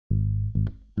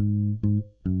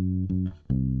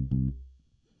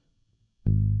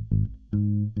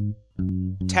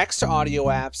Text-to-audio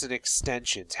apps and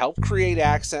extensions help create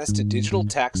access to digital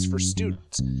text for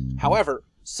students. However,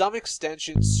 some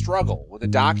extensions struggle when the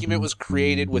document was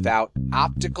created without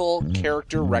Optical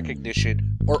Character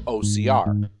Recognition, or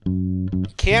OCR.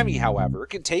 Kami, however,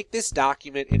 can take this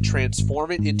document and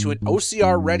transform it into an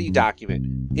OCR-ready document.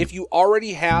 If you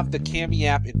already have the Kami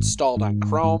app installed on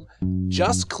Chrome,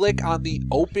 just click on the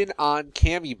Open on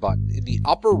Kami button in the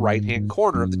upper right-hand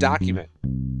corner of the document.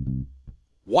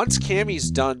 Once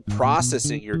Kami's done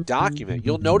processing your document,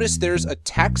 you'll notice there's a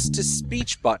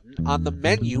text-to-speech button on the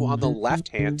menu on the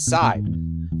left-hand side.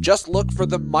 Just look for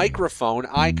the microphone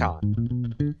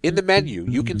icon. In the menu,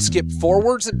 you can skip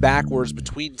forwards and backwards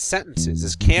between sentences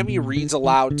as Kami reads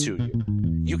aloud to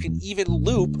you. You can even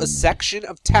loop a section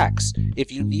of text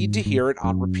if you need to hear it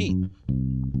on repeat.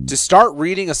 To start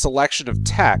reading a selection of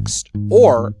text,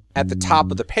 or at the top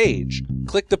of the page,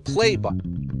 click the play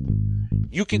button.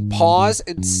 You can pause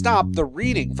and stop the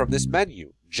reading from this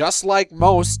menu, just like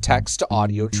most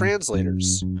text-to-audio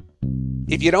translators.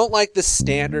 If you don't like the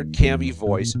standard Kami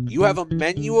voice, you have a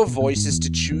menu of voices to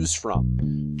choose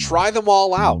from. Try them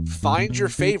all out, find your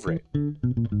favorite.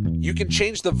 You can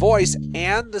change the voice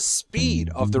and the speed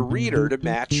of the reader to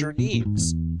match your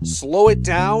needs. Slow it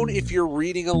down if you're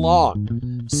reading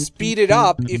along. Speed it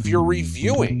up if you're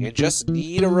reviewing and just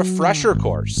need a refresher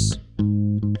course.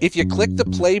 If you click the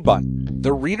play button,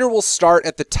 the reader will start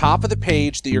at the top of the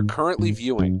page that you're currently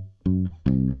viewing.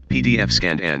 PDF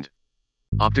scanned and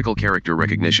Optical Character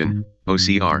Recognition,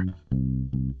 OCR.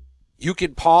 You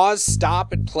can pause,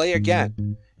 stop, and play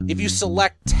again. If you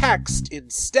select text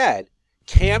instead,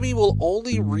 Kami will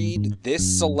only read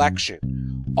this selection.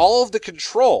 All of the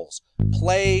controls,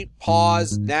 play,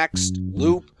 pause, next,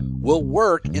 loop, will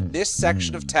work in this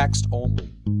section of text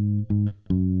only.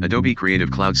 Adobe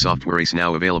Creative Cloud software is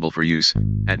now available for use,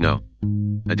 at no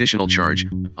additional charge,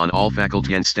 on all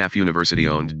faculty and staff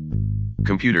university-owned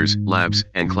computers, labs,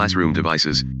 and classroom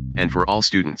devices, and for all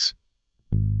students.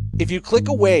 If you click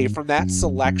away from that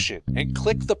selection and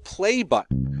click the play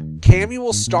button, Kami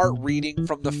will start reading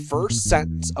from the first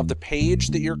sentence of the page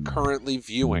that you're currently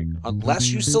viewing, unless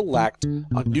you select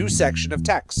a new section of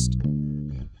text.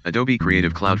 Adobe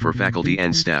Creative Cloud for faculty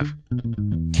and staff.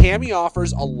 Kami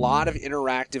offers a lot of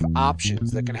interactive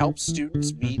options that can help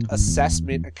students meet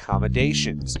assessment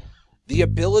accommodations. The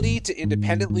ability to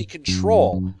independently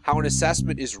control how an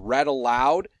assessment is read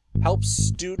aloud helps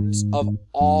students of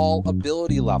all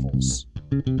ability levels.